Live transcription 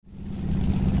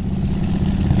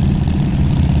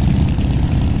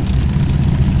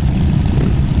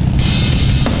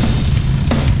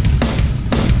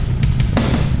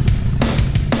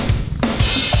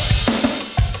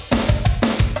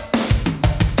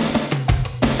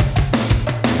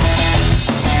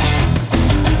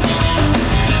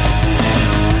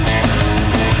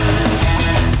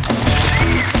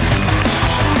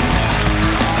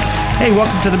Hey,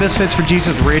 welcome to the Misfits for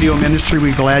Jesus radio ministry.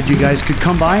 We're glad you guys could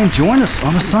come by and join us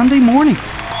on a Sunday morning.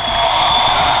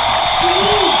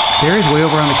 Barry's way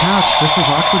over on the couch. This is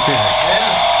awkward, Barry.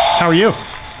 How are you?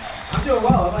 I'm doing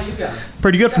well. How about you guys?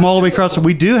 Pretty good from all the way across.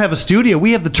 We do have a studio.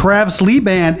 We have the Travis Lee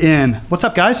Band in. What's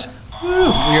up, guys? We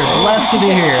are blessed to be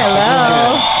here.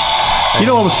 Hello. You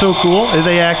know what was so cool?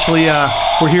 They actually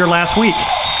were here last week,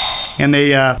 and they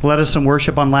led us some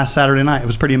worship on last Saturday night. It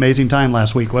was a pretty amazing time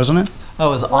last week, wasn't it? Oh,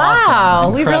 it was awesome.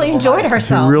 Wow, we really enjoyed It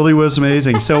ourselves. really was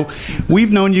amazing. So we've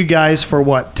known you guys for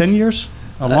what, 10 years?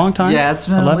 A long time? Yeah, it's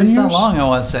been 11 at least years? that long, I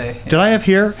want to say. Did I have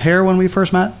hair when we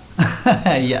first met?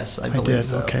 Yes, I I believe did.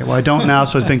 so. Okay. Well, I don't now,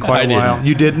 so it's been quite I a while. didn't.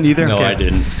 You didn't either? No, Okay. I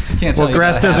didn't. Can't tell Well, you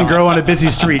grass about doesn't how. grow on a busy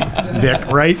street, Vic,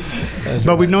 right?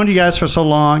 But we've known you guys for so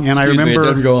long, and Excuse I me, it doesn't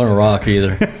remember go on a rock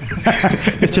either.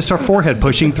 it's just our forehead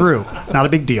pushing through. Not a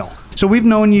big deal. So we've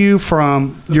known you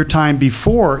from your time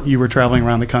before you were traveling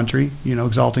around the country,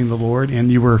 exalting the Lord, and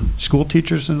you were school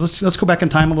teachers. And let's go back in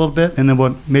time a little bit, and then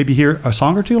we'll maybe hear a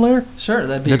song or two later. Sure,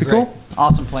 that'd be That'd be great. cool.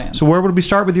 Awesome plan. So where would we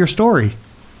start with your story?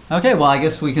 Okay, well, I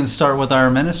guess we can start with our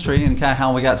ministry and kind of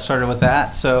how we got started with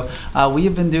that. So we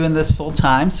have been doing this full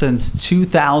time since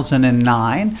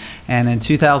 2009. And in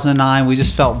 2009, we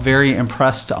just felt very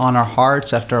impressed on our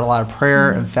hearts after a lot of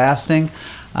prayer and fasting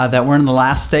that we're in the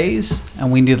last days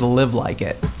and we need to live like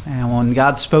it. And when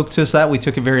God spoke to us that, we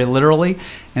took it very literally.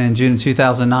 And in June of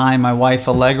 2009, my wife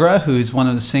Allegra, who's one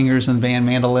of the singers in the band,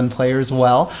 mandolin player as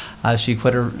well, she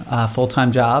quit her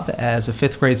full-time job as a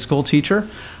fifth grade school teacher.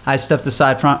 I stepped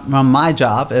aside from my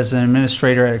job as an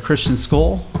administrator at a Christian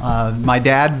school. My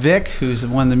dad, Vic, who's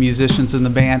one of the musicians in the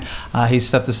band, he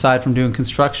stepped aside from doing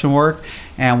construction work.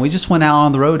 And we just went out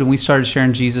on the road and we started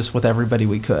sharing Jesus with everybody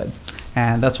we could.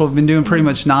 And that's what we've been doing pretty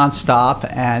much nonstop.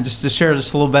 And just to share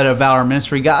just a little bit about our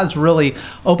ministry, God's really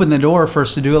opened the door for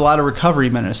us to do a lot of recovery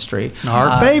ministry.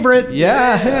 Our favorite.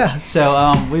 Yeah.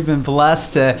 So we've been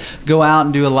blessed to go out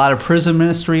and do a lot of prison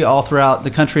ministry all throughout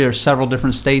the country. There's several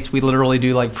different states. We literally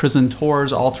do like prison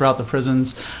tours all throughout the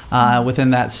prisons within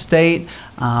that state.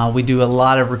 We do a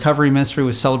lot of recovery ministry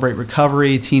with Celebrate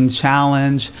Recovery, Teen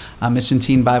Challenge, Mission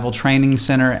Teen Bible Training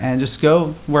Center, and just go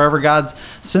wherever God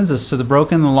sends us to the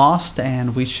broken, the lost,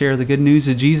 and we share the good news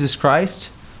of Jesus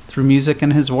Christ through music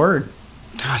and His Word.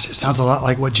 Gosh, it sounds a lot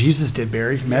like what Jesus did,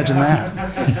 Barry. Imagine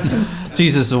that.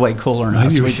 Jesus is way cooler than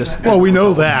us. We just Well, we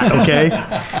know that, okay?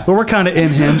 But we're kind of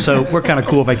in Him, so we're kind of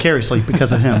cool vicariously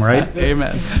because of Him, right?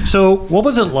 Amen. So what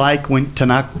was it like to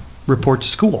not report to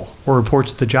school or report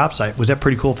to the job site? Was that a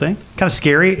pretty cool thing? Kind of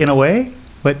scary in a way,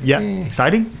 but yeah,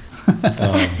 exciting?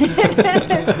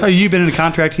 You've been in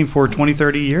contracting for 20,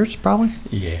 30 years, probably?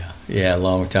 Yeah, a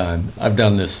long time. I've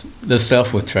done this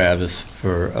stuff with Travis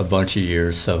for a bunch of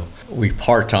years, so we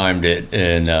part-timed it,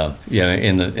 and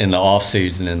in the off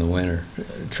season in the winter,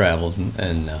 traveled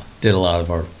and did a lot of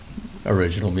our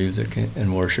original music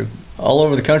and worship all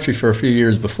over the country for a few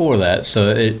years before that. So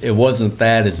it wasn't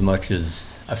that as much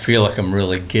as I feel like I'm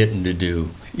really getting to do.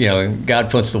 God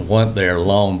puts the want there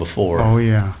long before. Oh,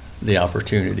 yeah. The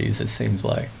opportunities, it seems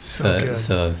like. So good.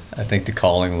 So I think the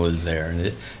calling was there, and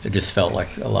it just felt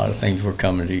like a lot of things were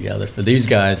coming together. For these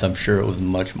guys, I'm sure it was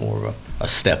much more of a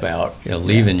step out,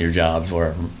 leaving your jobs,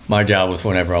 where my job was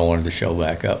whenever I wanted to show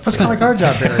back up. That's kind of like our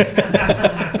job,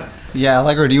 Barry. Yeah,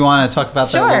 Allegra, do you want to talk about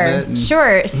that a little bit?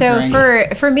 Sure. So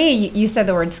Bring- for me, you said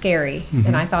the word scary,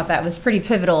 and I thought that was pretty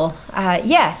pivotal.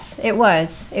 Yes, it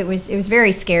was. It was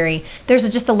very scary. There's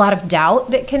just a lot of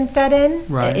doubt that can set in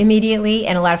Right. immediately,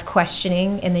 and a lot of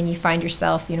questioning, and then you find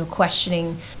yourself,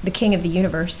 questioning the King of the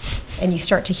universe, and you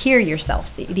start to hear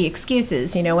yourself the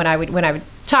excuses. When I would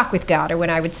talk with God, or when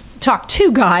I would talk to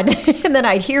God, and then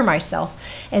I'd hear myself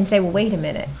and say, well, wait a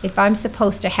minute. If I'm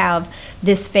supposed to have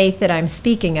this faith that I'm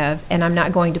speaking of, and I'm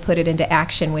not going to put it into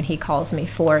action when He calls me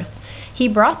forth, He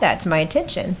brought that to my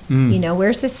attention.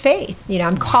 Where's this faith?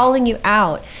 I'm calling you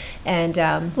out. And,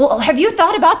 well, have you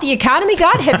thought about the economy,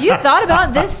 God? Have you thought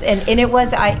about this? And it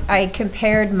was, I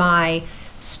compared my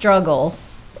struggle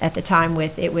at the time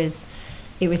with, it was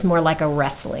more like a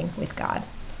wrestling with God.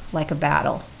 Like a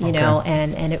battle,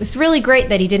 and it was really great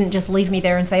that He didn't just leave me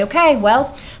there and say, okay,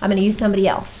 well, I'm going to use somebody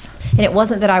else. And it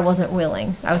wasn't that I wasn't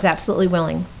willing. I was absolutely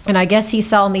willing. And I guess He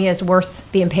saw me as worth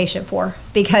being patient for,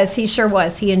 because He sure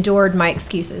was. He endured my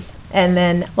excuses. And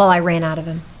then, I ran out of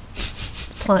them.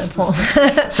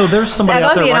 So there's somebody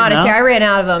out I'm there being right honest now. here. I ran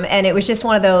out of them, and it was just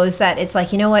one of those that it's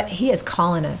like, you know what? He is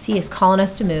calling us. He is calling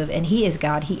us to move, and He is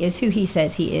God. He is who He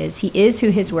says He is. He is who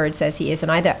His Word says He is,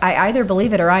 and I either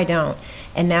believe it or I don't.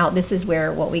 And now this is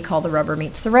where what we call the rubber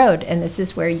meets the road, and this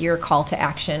is where you're called to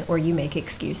action, or you make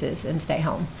excuses and stay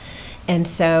home. And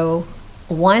so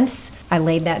once I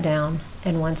laid that down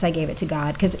And once I gave it to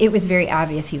God, because it was very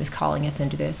obvious He was calling us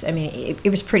into this. I mean, it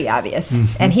was pretty obvious.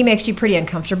 And He makes you pretty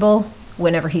uncomfortable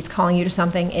whenever He's calling you to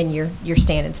something and you're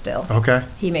standing still. Okay.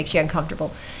 He makes you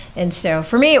uncomfortable. And so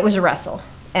for me, it was a wrestle.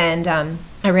 And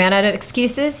I ran out of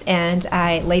excuses, and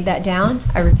I laid that down.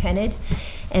 I repented,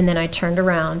 and then I turned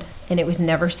around, and it was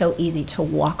never so easy to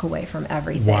walk away from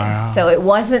everything. Wow. So it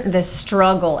wasn't this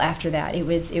struggle after that. It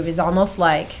was almost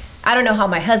like, I don't know how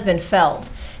my husband felt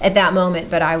at that moment,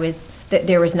 but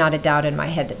there was not a doubt in my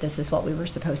head that this is what we were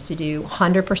supposed to do.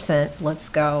 100%, let's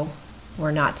go.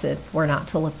 We're not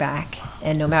to look back.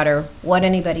 And no matter what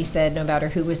anybody said, no matter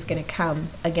who was going to come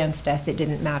against us, it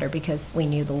didn't matter because we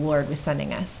knew the Lord was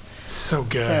sending us. So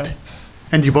good. So-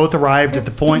 And you both arrived at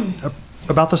the point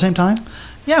about the same time?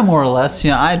 Yeah, more or less.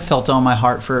 I had felt on my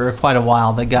heart for quite a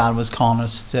while that God was calling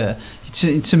us to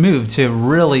move, to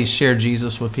really share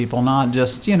Jesus with people, not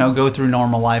just, go through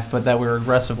normal life, but that we were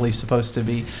aggressively supposed to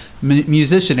be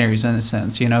musicianaries in a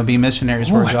sense, be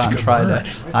missionaries where that's a God good tried word.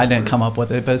 I didn't come up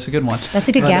with it, but it's a good one. That's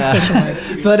a good gas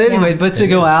station word. But anyway, Yeah. but to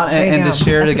go out There you and to go.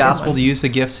 share That's the a good gospel, one. to use the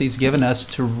gifts He's given us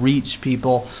to reach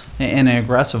people in an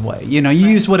aggressive way. You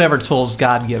use whatever tools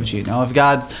God gives you. If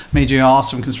God's made you an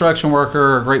awesome construction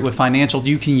worker or great with financials,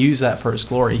 you can use that for His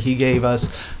glory. He gave us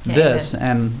this.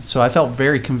 And so I felt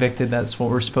very convicted that's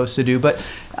what we're supposed to do. But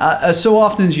so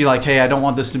often as you like, hey, I don't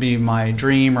want this to be my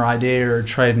dream or idea or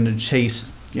trying to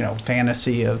chase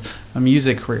fantasy of a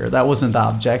music career. That wasn't the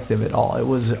objective at all. It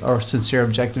was our sincere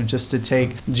objective just to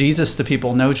take Jesus to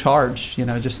people, no charge,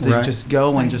 just to Right. just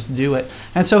go and just do it.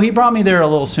 And so He brought me there a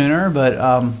little sooner,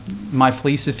 but my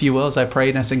fleece, if you will, as I prayed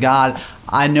and I said, God,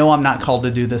 I know I'm not called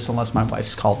to do this unless my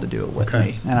wife's called to do it with Okay.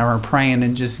 me. And I remember praying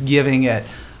and just giving it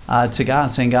to God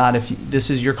and saying, God, if this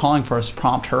is your calling for us,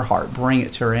 prompt her heart, bring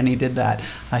it to her. And He did that.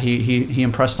 He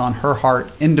impressed on her heart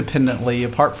independently,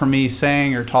 apart from me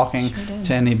saying or talking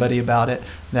to anybody about it,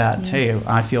 that, hey,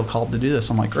 I feel called to do this.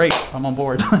 I'm like, great, I'm on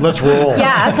board. Let's roll.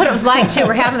 Yeah, that's what it was like too.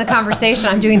 We're having the conversation.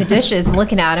 I'm doing the dishes and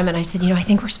looking at him, and I said, I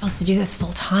think we're supposed to do this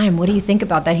full time. What do you think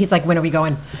about that? He's like, when are we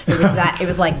going? It was that. It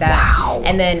was like that. Wow.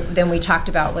 And then we talked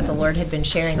about what the Lord had been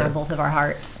sharing on both of our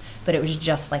hearts, but it was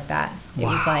just like that. It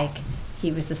was like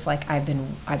He was just like, I've been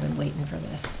waiting for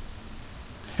this.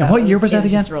 So And what year was that It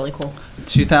was again? just really cool.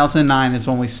 2009 is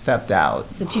when we stepped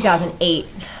out. So 2008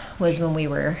 was when we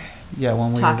were. Yeah, when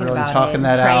we were Talking really about it talking and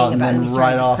that praying out, and about it, then we started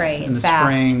right to off pray in and the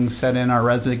fast. spring, set in our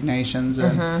resignations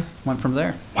and went from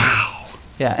there. Wow.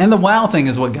 Yeah, and the wow thing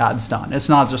is what God's done. It's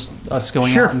not just us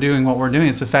going Sure. out and doing what we're doing.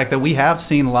 It's the fact that we have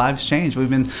seen lives change.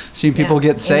 We've been seeing people Yeah.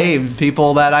 get saved,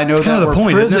 people that I know It's kind that of the were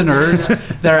point, isn't it? prisoners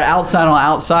that are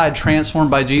outside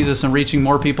transformed by Jesus and reaching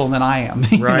more people than I am.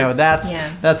 Right. That's Yeah.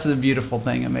 that's the beautiful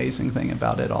thing, amazing thing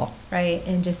about it all. Right,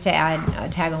 and just to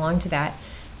add, tag along to that,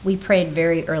 we prayed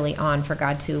very early on for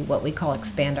God to what we call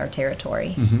expand our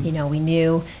territory. We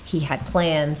knew He had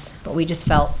plans, but we just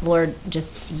felt, Lord,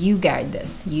 just you guide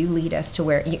this. You lead us to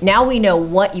where. Now we know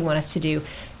what you want us to do.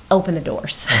 Open the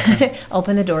doors.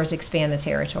 Open the doors, expand the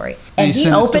territory. And And He He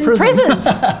sent us to opened prison. prisons.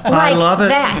 Like love it.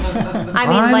 that.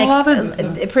 I love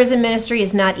it. Prison ministry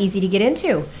is not easy to get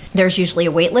into. There's usually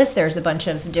a wait list. There's a bunch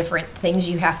of different things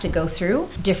you have to go through,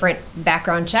 different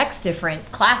background checks,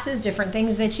 different classes, different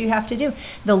things that you have to do.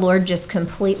 The Lord just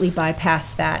completely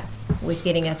bypassed that with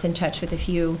getting us in touch with a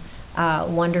few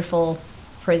wonderful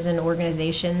prison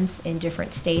organizations in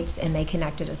different states, and they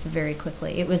connected us very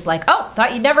quickly. It was like, oh,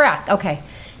 thought you'd never ask. Okay.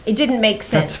 It didn't make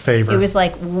sense. That's favor. It was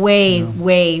like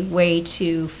way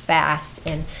too fast.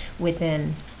 And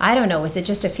within, I don't know, was it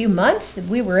just a few months?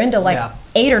 We were into like Yeah.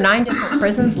 8 or 9 different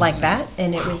prisons like that.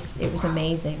 And it was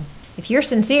amazing. If you're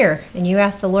sincere and you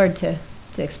ask the Lord to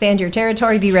expand your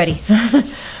territory, be ready.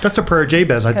 That's a prayer of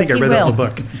Jabez. I think I Because read he that in will.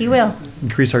 the book. He will.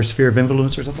 Increase our sphere of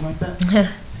influence or something like that.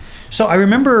 So I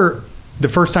remember the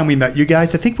first time we met you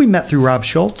guys. I think we met through Rob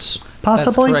Schultz,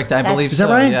 possibly. That's correct. I believe Is that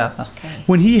so. right? Yeah. Okay.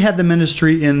 When he had the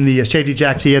ministry in the Shady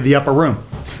Jacks, he had the upper room,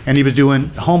 and he was doing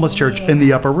homeless church in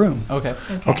the upper room. Okay.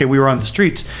 Okay, we were on the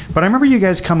streets. But I remember you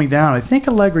guys coming down. I think,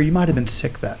 Allegra, you might have been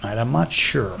sick that night. I'm not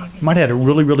sure. You might have had a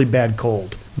really, really bad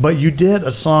cold. But you did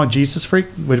a song, Jesus Freak,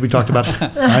 which we talked about.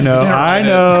 I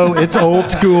know. It's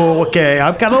old school. Okay,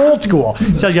 I'm kind of old school.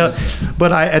 So,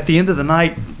 but at the end of the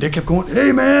night, they kept going,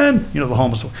 hey, man. The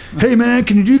homeless one. Hey, man,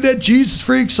 can you do that Jesus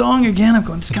Freak song again? I'm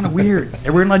going, it's kind of weird.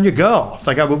 And we're letting you go. It's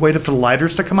like I waited for the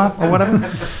lighters to come up or whatever.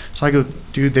 So I go,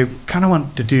 dude, they kind of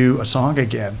want to do a song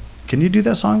again. Can you do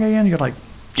that song again? You're like,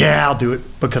 yeah, I'll do it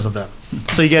because of them.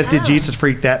 So you guys did Jesus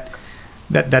Freak that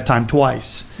time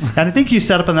twice. And I think you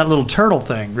set up on that little turtle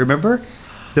thing, remember?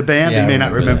 The band, Yeah, you may I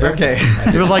not remember remember. that.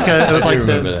 Okay. It was like I do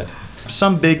remember that.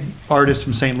 some big artist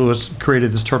from St. Louis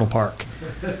created this turtle park.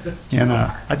 And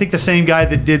I think the same guy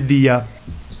that did the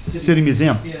City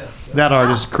Museum, that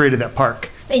artist created that park.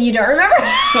 And you don't remember?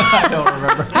 I don't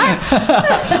remember.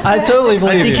 I totally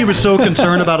believe I think you. he was so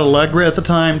concerned about Allegra at the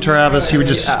time, Travis. He would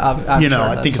just, I'm sure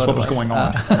I think that's it's what was it was. going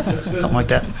on. Something like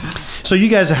that. So you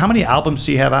guys, how many albums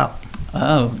do you have out?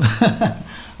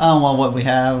 Well, what we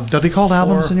have. Are they called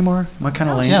albums Four. anymore? Am I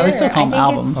kind of lame? Yeah, they still Sure. call them I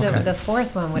think albums. It's Okay. the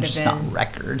fourth one would have Just been. not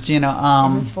records, Is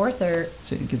Is this fourth or?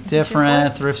 So you get your different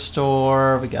fourth? thrift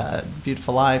store. We got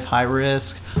Beautiful Life, High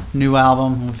Risk, new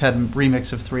album. We've had a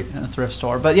remix of thrift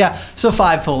store, but yeah, so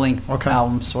 5 full length Okay.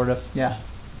 albums, sort of. Yeah,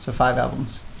 so 5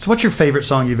 albums. So what's your favorite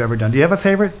song you've ever done? Do you have a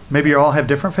favorite? Maybe you all have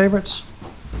different favorites?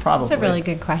 Probably. That's a really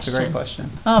good It's a great question.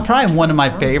 question. Probably one of my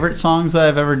favorite songs that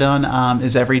I've ever done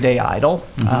is Everyday Idol.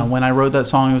 When I wrote that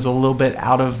song, it was a little bit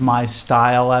out of my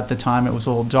style at the time. It was a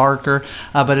little darker,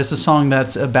 but it's a song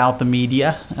that's about the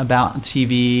media, about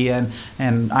TV and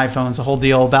iPhones, the whole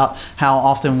deal, about how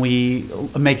often we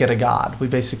make it a god. We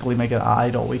basically make it an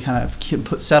idol. We kind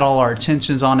of set all our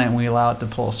attentions on it, and we allow it to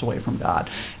pull us away from God.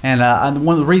 And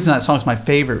one of the reasons that song's my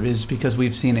favorite is because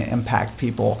we've seen it impact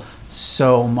people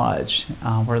so much,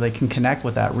 where they can connect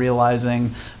with that,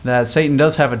 realizing that Satan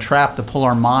does have a trap to pull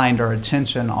our mind or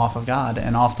attention off of God,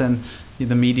 and often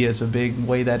the media is a big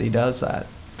way that he does that.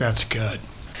 That's good.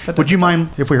 Would you mind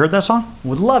if we heard that song?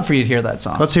 Would love for you to hear that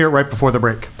song. Let's hear it right before the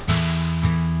break.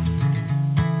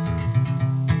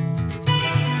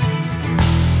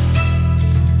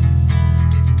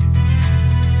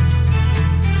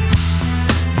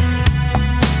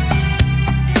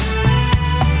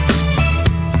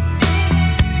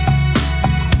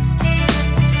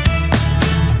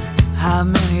 How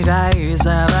many days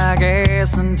have I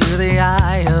gazed into the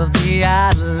eye of the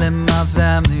idol in my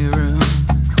family room?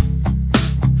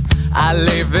 I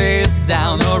lay face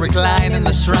down or recline in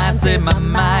the shrine, save my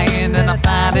mind, and I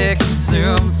find it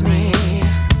consumes me.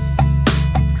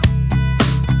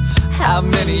 How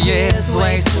many years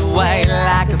waste away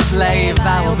like a slave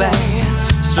I obey,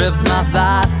 strips my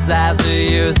thoughts as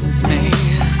it uses me.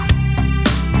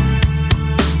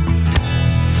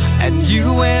 And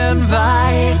you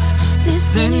invite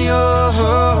this in your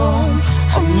home,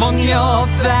 among your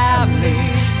family,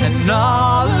 and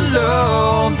all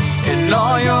alone. In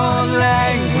all your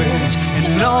language,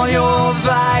 in all your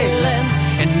violence,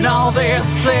 in all this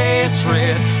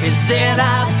hatred is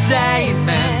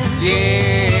entertainment,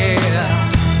 yeah.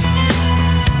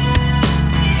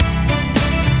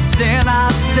 It's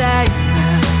entertainment.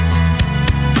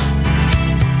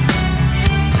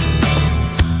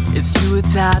 It's you who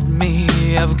taught me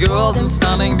of gold and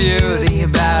stunning beauty,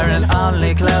 barren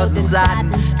only clothed in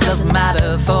satin, doesn't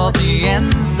matter for the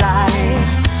inside.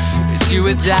 It's you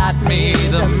who taught me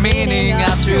the meaning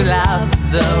of true love,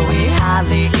 though we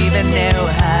hardly even knew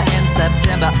her in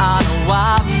September on a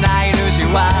warm night. Who she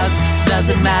was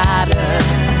doesn't matter.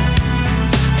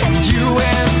 And you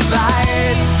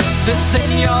invite this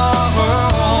in your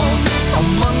homes,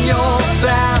 among your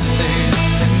families,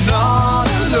 and all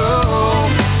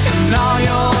alone. In all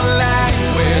your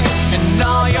language, in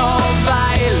all your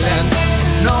violence,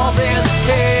 in all this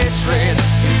hatred,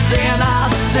 it's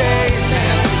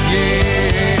entertainment,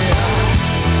 yeah.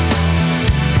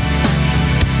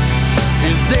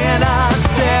 It's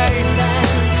entertainment.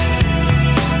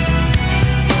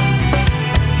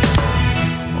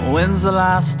 When's the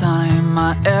last time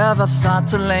I ever thought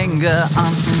to linger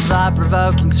on some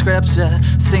thought-provoking scripture?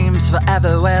 Seems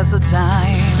forever, where's the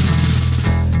time?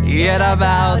 Yet I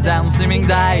bow down, seeming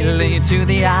daily to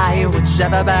the eye,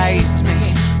 whichever baits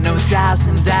me. No task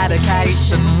and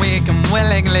dedication, weak and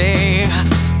willingly.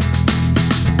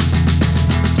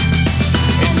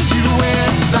 And you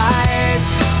invite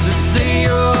the see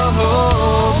your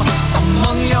home,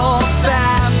 among your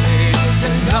families,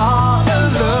 and all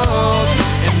alone.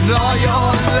 In all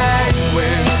your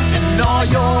language, in all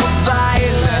your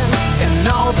violence, in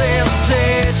all this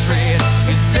hatred,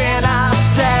 it's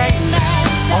entertainment.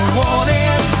 I won't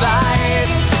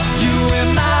invite you in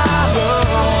my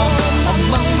home,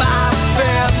 among my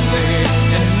family,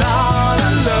 and all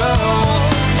alone.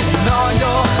 In all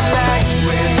your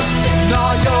language, in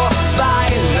all your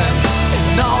violence,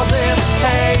 in all this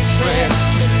hatred,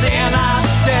 it's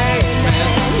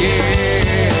entertainment, yeah.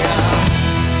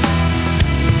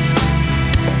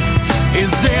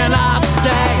 It's entertainment.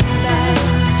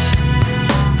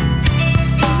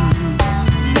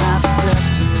 My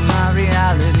perception, my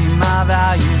reality, my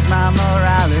values, my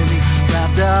morality,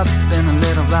 wrapped up in a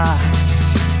little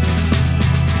box.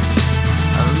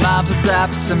 My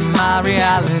perception, my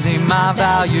reality, my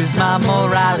values, my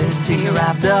morality,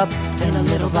 wrapped up in a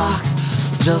little box.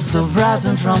 Just a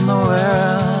present from the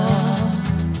world.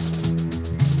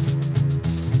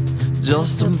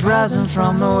 just a present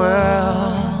from the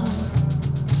world.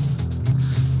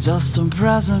 Just a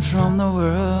present from the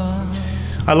world.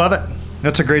 I love it.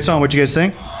 That's a great song. What'd you guys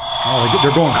think? Oh,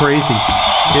 they're going crazy.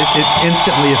 It's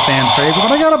instantly a fan favorite.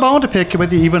 But I got a bone to pick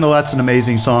with you, even though that's an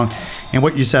amazing song. And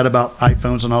what you said about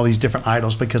iPhones and all these different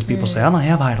idols, because people say, I don't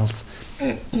have idols.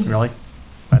 Really?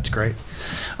 That's great.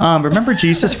 Remember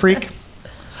Jesus Freak?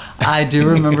 I do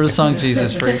remember the song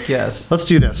Jesus Freak, yes. Let's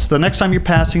do this. The next time you're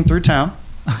passing through town,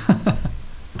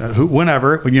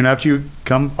 whenever, after you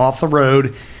come off the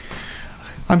road,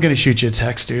 I'm going to shoot you a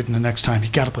text, dude, and the next time, you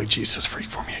got to play Jesus Freak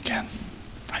for me again.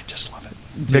 I just love it.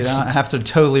 Dude, I have to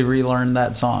totally relearn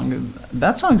that song.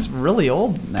 That song's really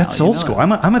old now. That's old school.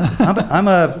 I'm a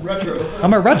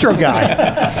retro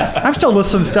guy. I'm still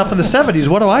listening to stuff in the 70s.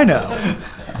 What do I know?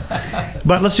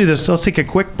 But let's do this. Let's take a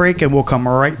quick break, and we'll come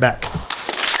right back.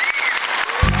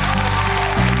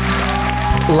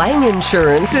 Lang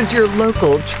Insurance is your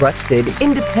local, trusted,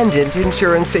 independent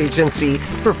insurance agency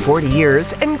for 40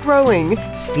 years and growing.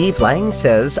 Steve Lang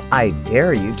says, I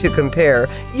dare you to compare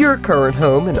your current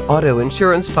home and auto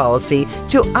insurance policy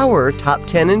to our top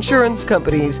 10 insurance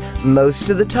companies. Most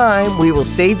of the time, we will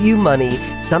save you money,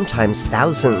 sometimes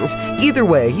thousands. Either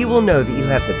way, you will know that you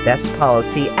have the best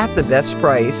policy at the best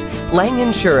price. Lang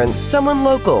Insurance, someone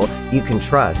local you can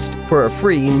trust. For a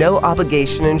free,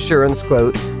 no-obligation insurance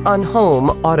quote on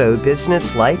home, auto,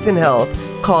 business, life, and health,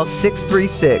 call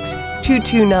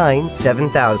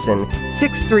 636-229-7000,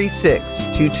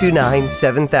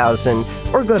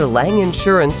 636-229-7000, or go to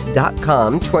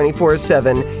langinsurance.com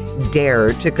 24/7.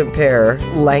 Dare to compare.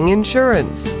 Lang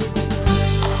Insurance.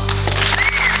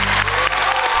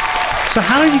 So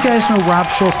how did you guys know Rob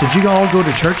Schultz? Did you all go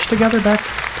to church together back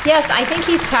then? Yes, I think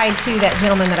he's tied to that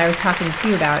gentleman that I was talking to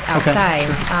you about outside.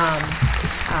 Okay,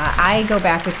 I go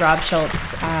back with Rob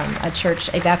Schultz,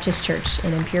 a Baptist church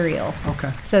in Imperial.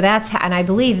 Okay. So and I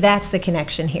believe that's the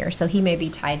connection here. So he may be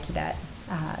tied to that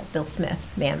Bill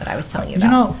Smith man that I was telling you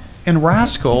about. And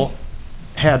Rascal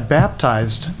had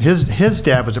baptized, his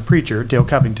dad was a preacher, Dale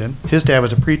Covington. His dad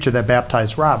was a preacher that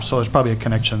baptized Rob, so there's probably a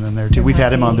connection in there too. We've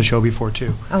had him on the show before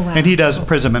too. Oh, wow. And he does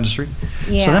prison ministry.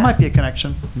 Yeah. So there might be a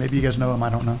connection. Maybe you guys know him, I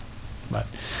don't know. But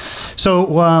so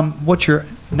what's your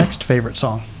next favorite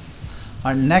song?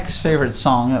 Our next favorite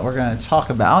song that we're going to talk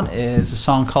about is a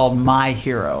song called My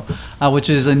Hero,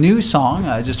 which is a new song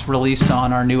just released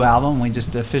on our new album. We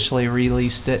just officially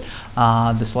released it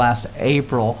this last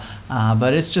April.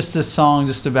 But it's just a song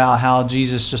just about how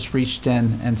Jesus just reached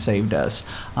in and saved us.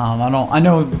 I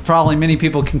know probably many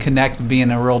people can connect to being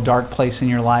in a real dark place in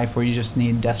your life where you just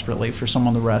need desperately for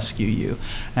someone to rescue you.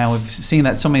 And we've seen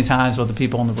that so many times with the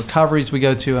people in the recoveries we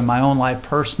go to, in my own life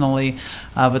personally.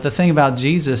 But the thing about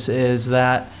Jesus is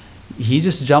that he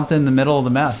just jumped in the middle of the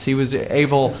mess. He was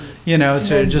able,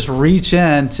 to just reach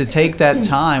in to take that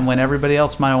time when everybody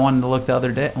else might have wanted to look the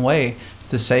other way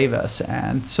to save us.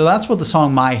 And so that's what the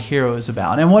song My Hero is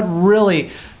about. And what really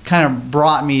kind of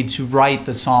brought me to write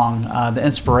the song, the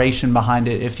inspiration behind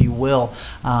it, if you will,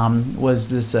 was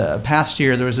this past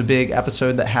year. There was a big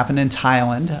episode that happened in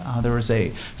Thailand. There was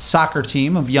a soccer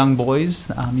team of young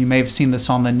boys. You may have seen this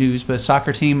on the news, but a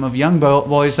soccer team of young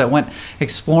boys that went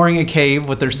exploring a cave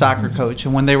with their soccer coach.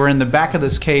 And when they were in the back of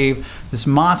this cave, this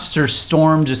monster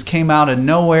storm just came out of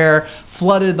nowhere,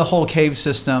 flooded the whole cave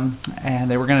system,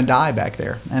 and they were going to die back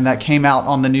there. And that came out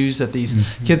on the news that these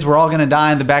kids were all going to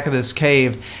die in the back of this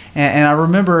cave. And I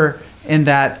remember in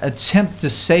that attempt to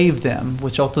save them,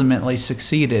 which ultimately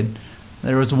succeeded,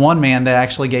 there was one man that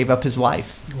actually gave up his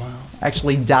life. Wow.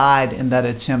 Actually died in that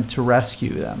attempt to rescue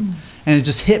them. And it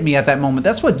just hit me at that moment.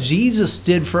 That's what Jesus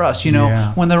did for us.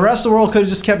 When the rest of the world could have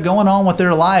just kept going on with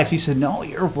their life, he said, no,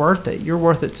 you're worth it. You're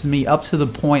worth it to me, up to the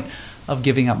point of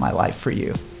giving up my life for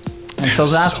you. And so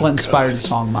that's what inspired the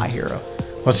song My Hero.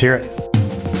 Let's hear it.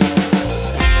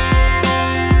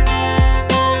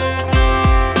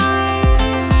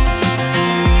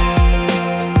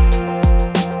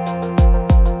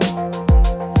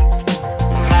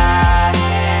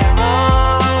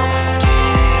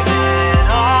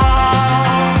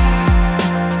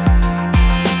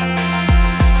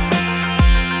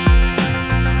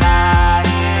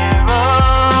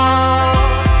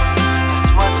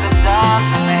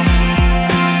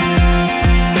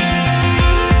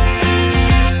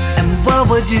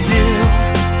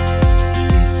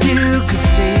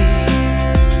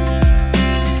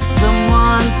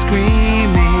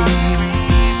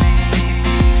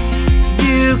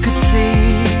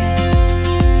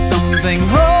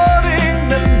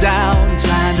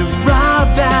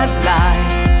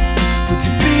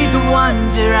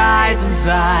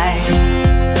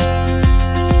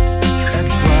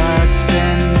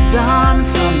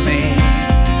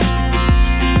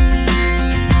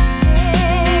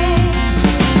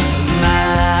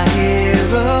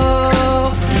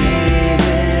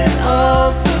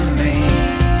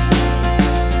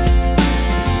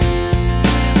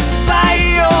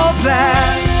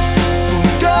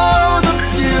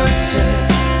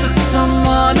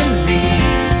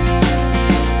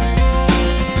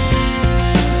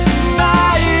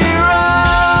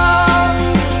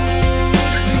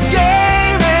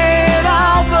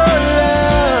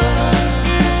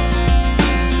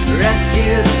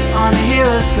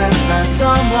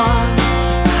 someone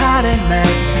I hadn't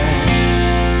met yet.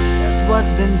 That's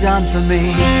what's been done for me.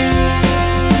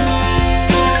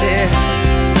 Yeah.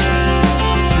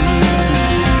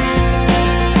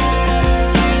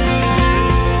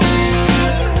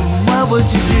 What would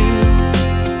you do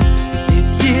if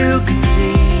you could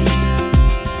see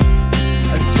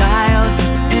a child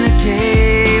in a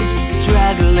cave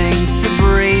struggling to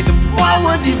breathe? What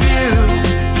would you do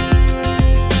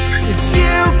if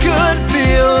you could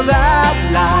feel that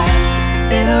life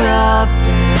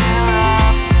interrupted?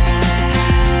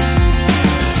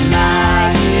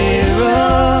 My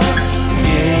hero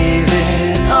gave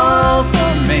it all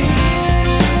for me.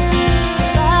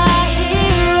 My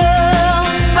hero,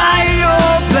 despite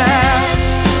your plans,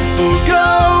 forgo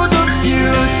the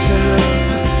future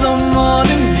for someone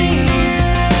in need.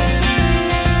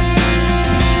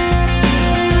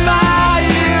 My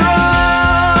hero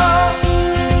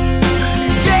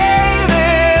gave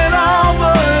it all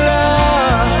for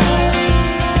love,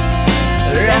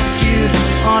 rescued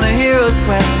on a hero's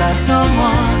quest by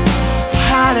someone I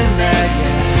hadn't met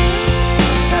yet.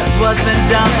 That's what's been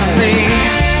done for me.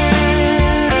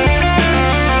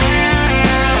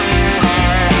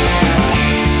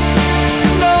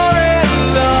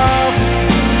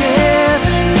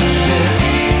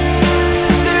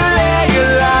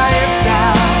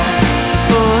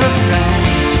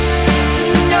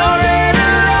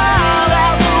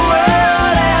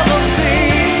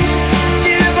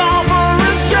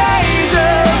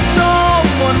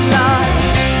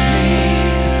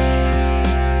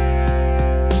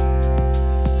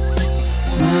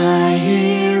 My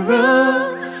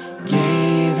hero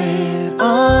gave it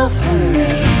all for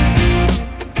me.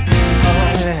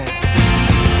 Oh, yeah.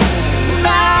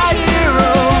 My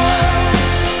hero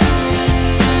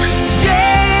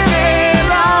gave it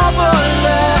all for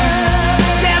love.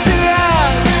 Yes, he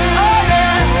has. Oh,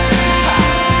 yeah.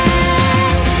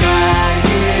 My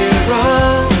hero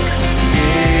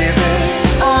gave it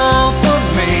all for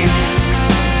me.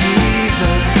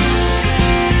 Jesus.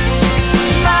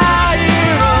 My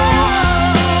hero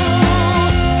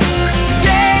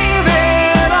gave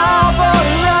it all for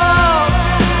love.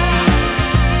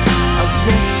 I was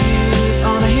rescued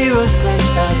on a hero's quest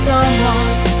by someone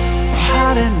I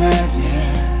hadn't met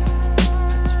yet.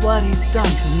 That's what he's done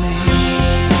for me.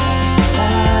 La,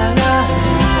 la, la.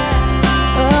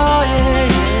 Oh, yeah,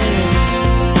 yeah.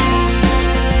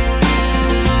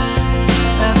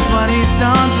 That's what he's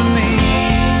done for me.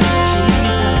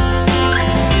 Jesus.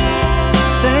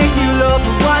 Thank you, Lord,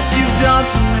 for what you've done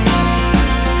for me.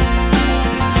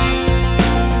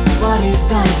 It's what he's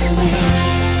done for me.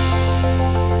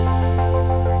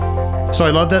 So I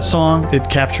love that song. It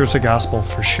captures the gospel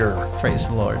for sure. Praise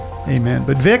the Lord. Amen.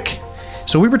 But Vic,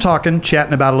 so we were chatting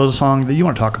about a little song that you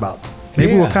want to talk about.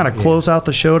 Maybe we'll kind of close out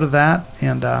the show to that.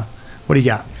 And what do you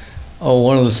got? Oh,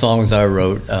 one of the songs I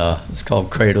wrote is called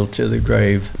 "Cradle to the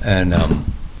Grave," and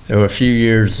there were a few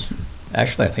years,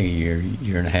 actually I think a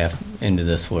year and a half into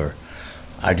this, where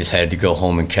I just had to go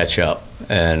home and catch up,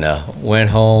 and went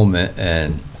home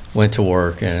and went to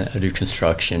work, and I do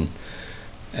construction,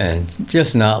 and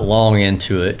just not long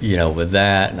into it, with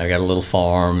that, and I got a little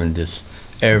farm and just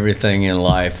everything in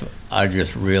life, I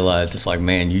just realized it's like,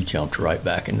 man, you jumped right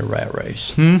back into rat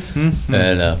race.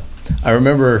 And I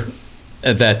remember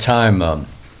at that time, I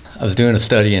was doing a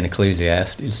study in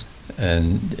Ecclesiastes,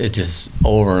 and it just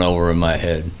over and over in my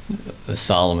head,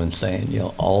 Solomon saying,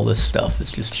 all this stuff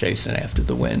is just chasing after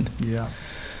the wind. Yeah.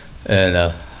 And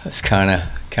that's kind of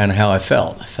how I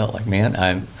felt. I felt like, man,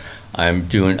 I am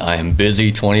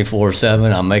busy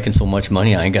 24/7. I'm making so much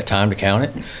money, I ain't got time to count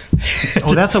it.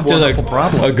 Oh, that's a wonderful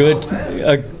problem.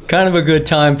 A kind of a good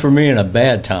time for me and a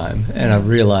bad time. And I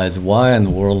realized, why in the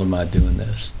world am I doing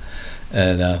this?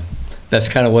 And that's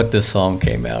kind of what this song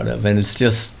came out of. And it's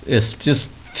just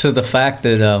to the fact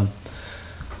that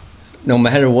no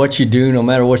matter what you do, no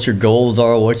matter what your goals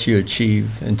are, what you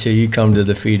achieve, until you come to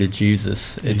the feet of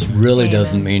Jesus, it really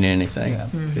doesn't mean anything. Yeah.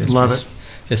 It's Love just,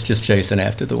 It's just chasing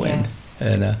after the wind. Yes.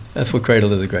 And that's what Cradle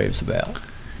to the Grave's about.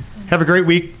 Have a great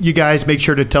week, you guys. Make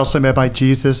sure to tell somebody about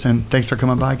Jesus, and thanks for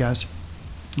coming by, guys.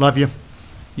 Love you.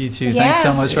 You too. Yeah. Thanks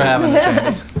so much for having us,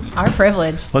 Randy. Our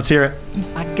privilege. Let's hear it.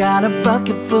 I got a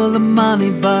bucket full of money,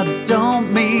 but it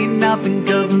don't mean nothing,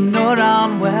 'cause I know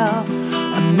darn well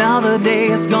another day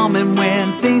is coming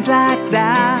when things like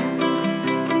that,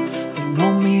 they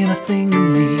won't mean a thing to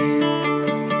me.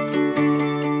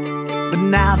 But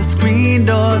now the screen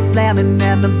door's slamming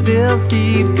and the bills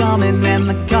keep coming and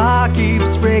the car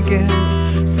keeps breaking.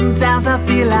 Sometimes I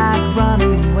feel like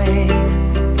running away.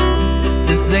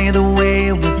 This ain't the way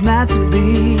it was meant to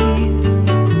be.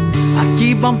 I keep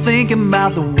keep on thinking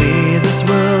about the way this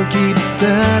world keeps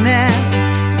turning.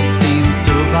 It seems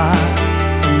so far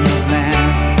from the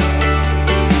plan.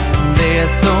 There's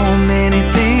so many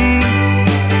things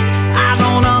I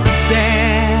don't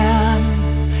understand.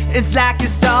 It's like you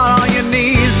start on your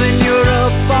knees and you're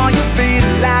up on your feet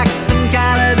like some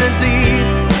kind of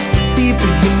disease. People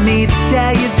you meet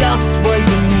tell you just what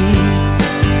you need,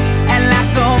 and like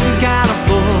some kind of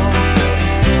fool,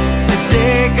 you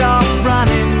take off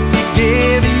running. You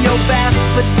give it your best,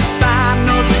 but you find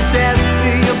no success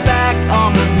till you're back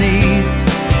on those knees,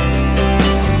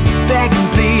 begging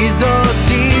please, oh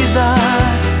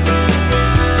Jesus,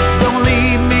 don't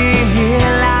leave me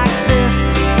here like this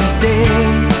today.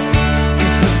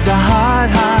 'Cause it's a hard,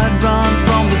 hard run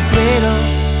from the cradle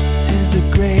to the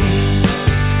grave.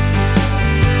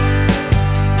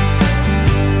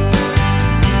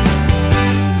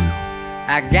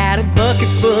 I got a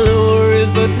bucket full of worries,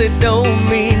 but they don't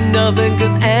mean nothing.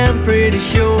 'Cause I'm pretty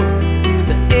sure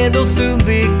the end will soon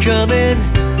be coming.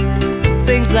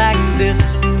 Things like this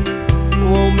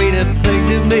won't mean a thing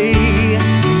to me.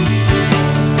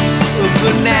 But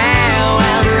for now,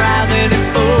 I'm rising at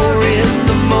 4 in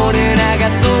the morning. I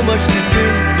got so much to do,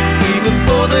 even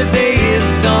before the day is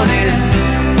dawning.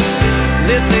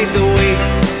 This ain't the way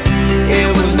it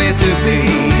was meant to be.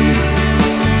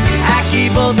 I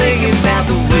keep on thinking about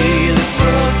the way this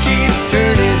world keeps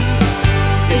turning.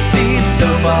 It seems so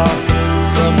far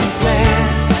from the plan,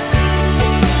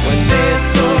 when there's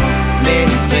so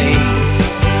many things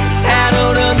I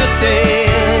don't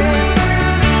understand.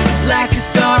 It's like you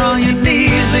start on your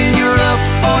knees and you're up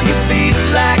on your feet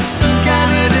like some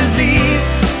kind of disease.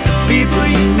 The people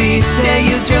you meet tell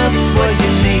you just what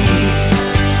you need,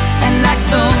 and like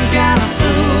some kind of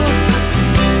fool,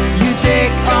 you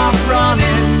take off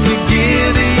running. You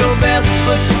give it your best,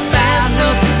 but you find no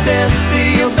success till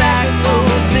you're back on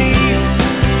those knees,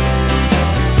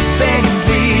 begging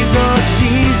please, oh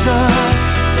Jesus,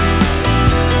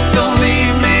 don't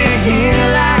leave me here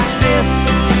like this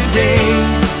today.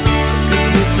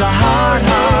 'Cause it's a hard,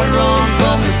 hard run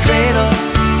from the cradle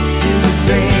to the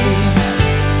grave.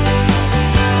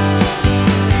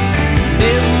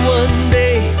 Then one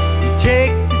day you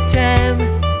take the time,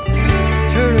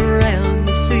 turn around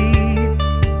and see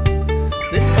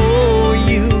that all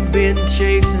you've been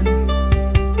chasing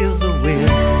is the wind.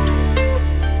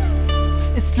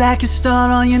 It's like you start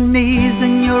on your knees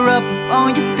and you're up on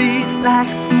your feet like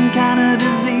some kind of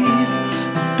disease.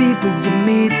 The people you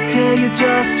meet tell you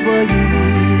just what you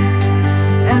need,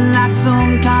 and like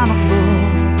some kind of fool,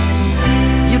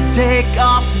 you take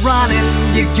off running.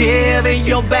 You give it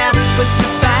your best, but you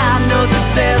find no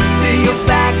success till you're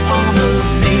back on those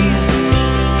knees,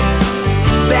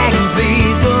 begging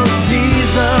please, oh